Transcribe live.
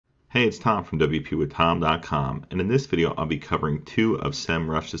Hey, it's Tom from WPWithTom.com, and in this video I'll be covering two of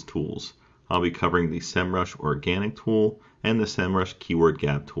SEMRush's tools. I'll be covering the SEMRush Organic tool and the SEMRush Keyword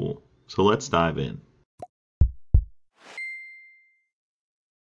Gap tool. So let's dive in.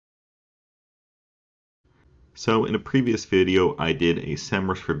 So in a previous video I did a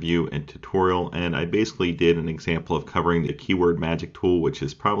SEMRush review and tutorial, and I basically did an example of covering the Keyword Magic tool, which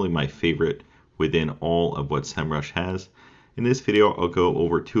is probably my favorite within all of what SEMRush has. In this video, I'll go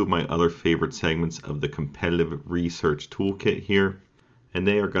over two of my other favorite segments of the competitive research toolkit here, and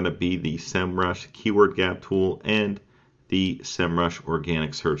they are going to be the SEMRush Keyword Gap tool and the SEMRush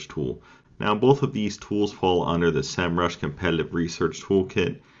Organic Search tool. Now, both of these tools fall under the SEMRush Competitive Research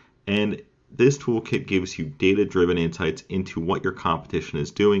Toolkit, and this toolkit gives you data-driven insights into what your competition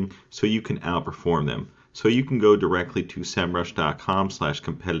is doing so you can outperform them. So you can go directly to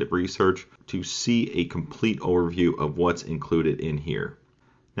semrush.com/competitive research to see a complete overview of what's included in here.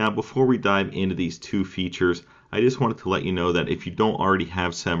 Now, before we dive into these two features, I just wanted to let you know that if you don't already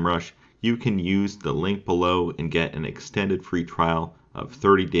have SEMRush, you can use the link below and get an extended free trial of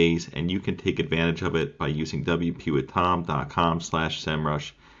 30 days, and you can take advantage of it by using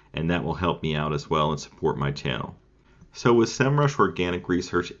wpwithtom.com/SEMRush, and that will help me out as well and support my channel. So with SEMRush Organic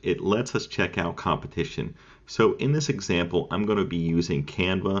Research, it lets us check out competition. So in this example, I'm going to be using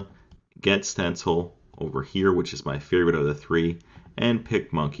Canva, GetStencil over here, which is my favorite of the three, and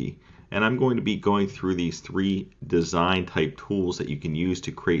PicMonkey. And I'm going to be going through these three design type tools that you can use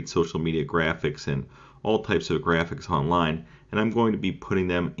to create social media graphics and all types of graphics online. And I'm going to be putting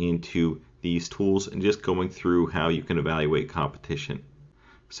them into these tools and just going through how you can evaluate competition.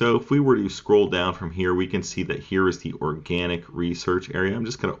 So if we were to scroll down from here, we can see that here is the organic research area. I'm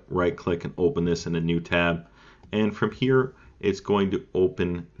just going to right click and open this in a new tab. And from here, it's going to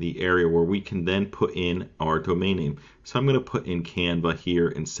open the area where we can then put in our domain name. So I'm going to put in Canva here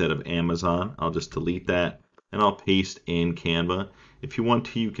instead of Amazon. I'll just delete that and I'll paste in Canva. If you want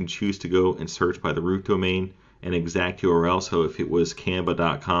to, you can choose to go and search by the root domain and exact URL. So if it was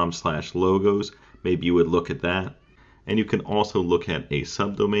canva.com/logos, maybe you would look at that. And you can also look at a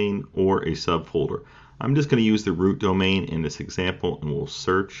subdomain or a subfolder. I'm just going to use the root domain in this example and we'll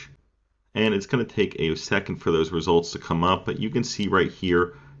search. And it's going to take a second for those results to come up, but you can see right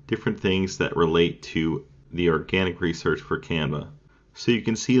here different things that relate to the organic research for Canva. So you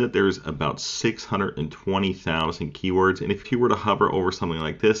can see that there's about 620,000 keywords, and if you were to hover over something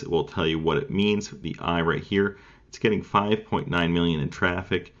like this, it will tell you what it means. The I right here, it's getting 5.9 million in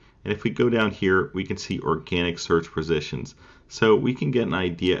traffic. And if we go down here, we can see organic search positions. So we can get an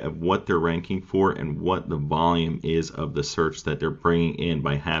idea of what they're ranking for and what the volume is of the search that they're bringing in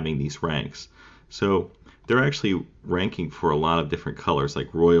by having these ranks. So they're actually ranking for a lot of different colors,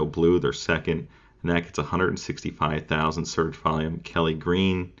 like royal blue, they're second, and that gets 165,000 search volume. Kelly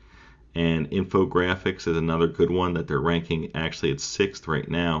green and infographics is another good one that they're ranking. Actually, it's sixth right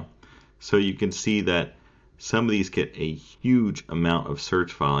now. So you can see that some of these get a huge amount of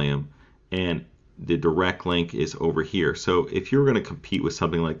search volume, and the direct link is over here. So if you're going to compete with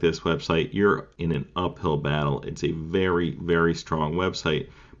something like this website, you're in an uphill battle. It's a very, very strong website,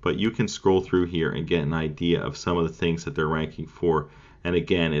 but you can scroll through here and get an idea of some of the things that they're ranking for. And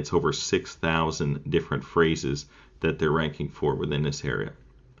again, it's over 6,000 different phrases that they're ranking for within this area.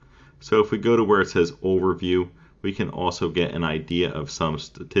 So if we go to where it says overview, we can also get an idea of some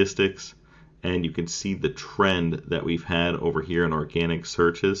statistics. And you can see the trend that we've had over here in organic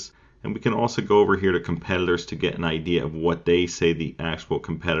searches. And we can also go over here to competitors to get an idea of what they say the actual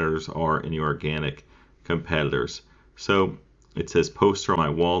competitors are in the organic competitors. So it says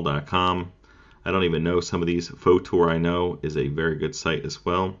posteronmywall.com. I don't even know some of these. Photour, I know, is a very good site as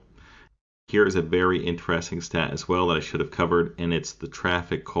well. Here is a very interesting stat as well that I should have covered, and it's the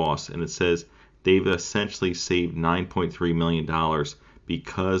traffic cost. And it says they've essentially saved $9.3 million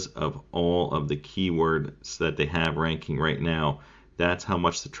because of all of the keywords that they have ranking right now. That's how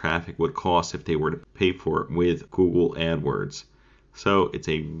much the traffic would cost if they were to pay for it with Google AdWords. So it's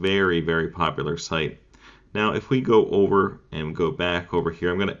a very, very popular site. Now if we go over and go back over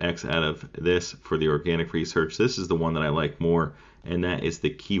here, I'm going to X out of this for the organic research. This is the one that I like more, and that is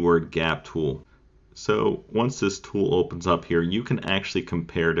the Keyword Gap tool. So once this tool opens up here, you can actually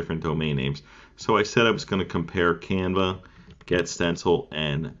compare different domain names. So I said I was going to compare Canva, GetStencil,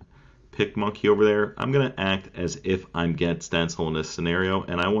 and PicMonkey over there. I'm going to act as if I'm GetStencil in this scenario,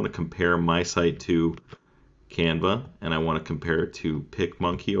 and I want to compare my site to Canva, and I want to compare it to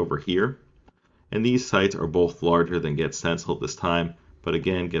PicMonkey over here. And these sites are both larger than GetStencil at this time, but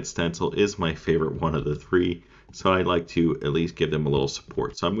again, GetStencil is my favorite one of the three, so I'd like to at least give them a little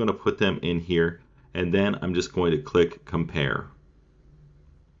support. So I'm going to put them in here, and then I'm just going to click Compare.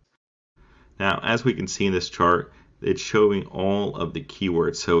 Now, as we can see in this chart, it's showing all of the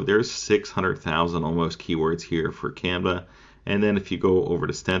keywords. So there's 600,000 almost keywords here for Canva. And then if you go over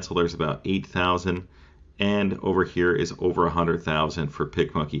to Stencil, there's about 8,000. And over here is over 100,000 for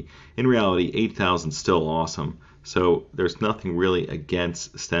PicMonkey. In reality, 8,000 is still awesome. So there's nothing really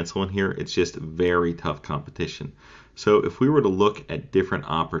against Stencil in here. It's just very tough competition. So if we were to look at different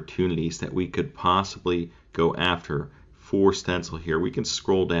opportunities that we could possibly go after for Stencil here, we can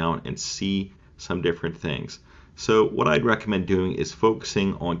scroll down and see some different things. So what I'd recommend doing is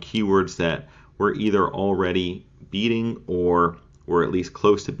focusing on keywords that we're either already beating or we're at least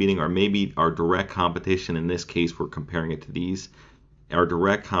close to beating, or maybe our direct competition. In this case, we're comparing it to these. Our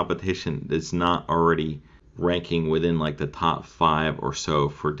direct competition is not already ranking within like the top 5 or so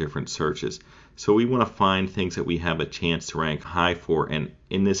for different searches. So we want to find things that we have a chance to rank high for, and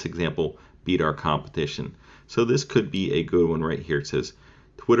in this example, beat our competition. So this could be a good one right here. It says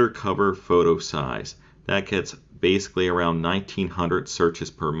Twitter cover photo size. That gets basically around 1,900 searches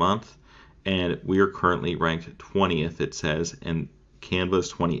per month, and we are currently ranked 20th, it says, and Canva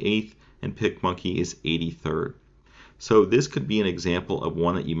is 28th, and PicMonkey is 83rd. So this could be an example of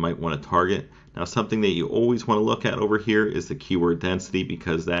one that you might want to target. Now, something that you always want to look at over here is the keyword density,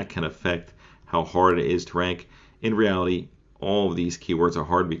 because that can affect how hard it is to rank. In reality, all of these keywords are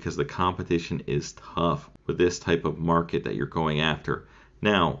hard because the competition is tough with this type of market that you're going after.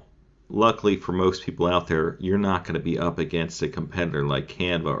 Now, luckily for most people out there, you're not going to be up against a competitor like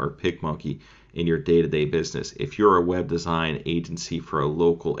Canva or PicMonkey in your day-to-day business. If you're a web design agency for a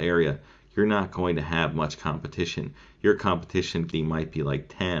local area, you're not going to have much competition. Your competition might be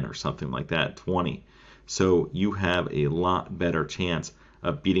like 10 or something like that, 20. So you have a lot better chance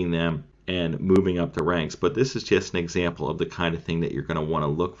of beating them and moving up the ranks. But this is just an example of the kind of thing that you're going to want to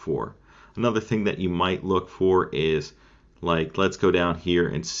look for. Another thing that you might look for is, like, let's go down here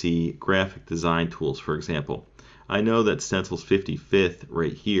and see graphic design tools, for example. I know that Stencil's 55th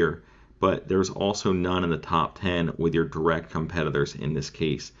right here, but there's also none in the top 10 with your direct competitors in this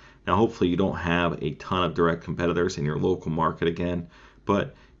case. Now, hopefully you don't have a ton of direct competitors in your local market again,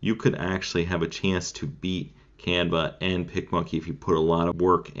 but you could actually have a chance to beat Canva and PicMonkey if you put a lot of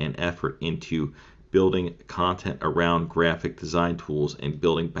work and effort into building content around graphic design tools and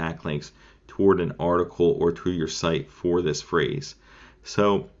building backlinks toward an article or to your site for this phrase.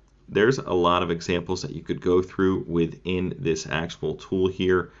 So there's a lot of examples that you could go through within this actual tool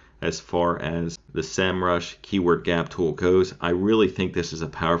here. As far as the SEMRush keyword gap tool goes, I really think this is a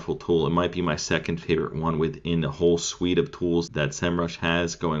powerful tool. It might be my second favorite one within the whole suite of tools that SEMRush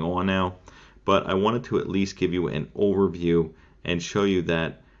has going on now. But I wanted to at least give you an overview and show you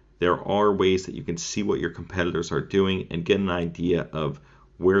that there are ways that you can see what your competitors are doing and get an idea of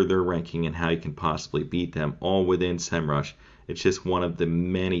where they're ranking and how you can possibly beat them, all within SEMRush. It's just one of the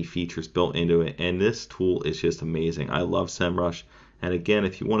many features built into it, and this tool is just amazing. I love SEMRush. And again,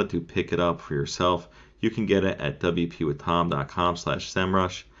 if you wanted to pick it up for yourself, you can get it at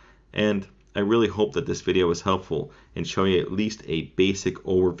wpwithtom.com/SEMRush. And I really hope that this video was helpful in showing you at least a basic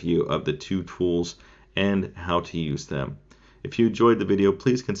overview of the two tools and how to use them. If you enjoyed the video,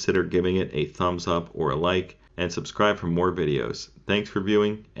 please consider giving it a thumbs up or a like, and subscribe for more videos. Thanks for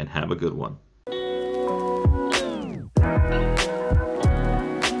viewing, and have a good one.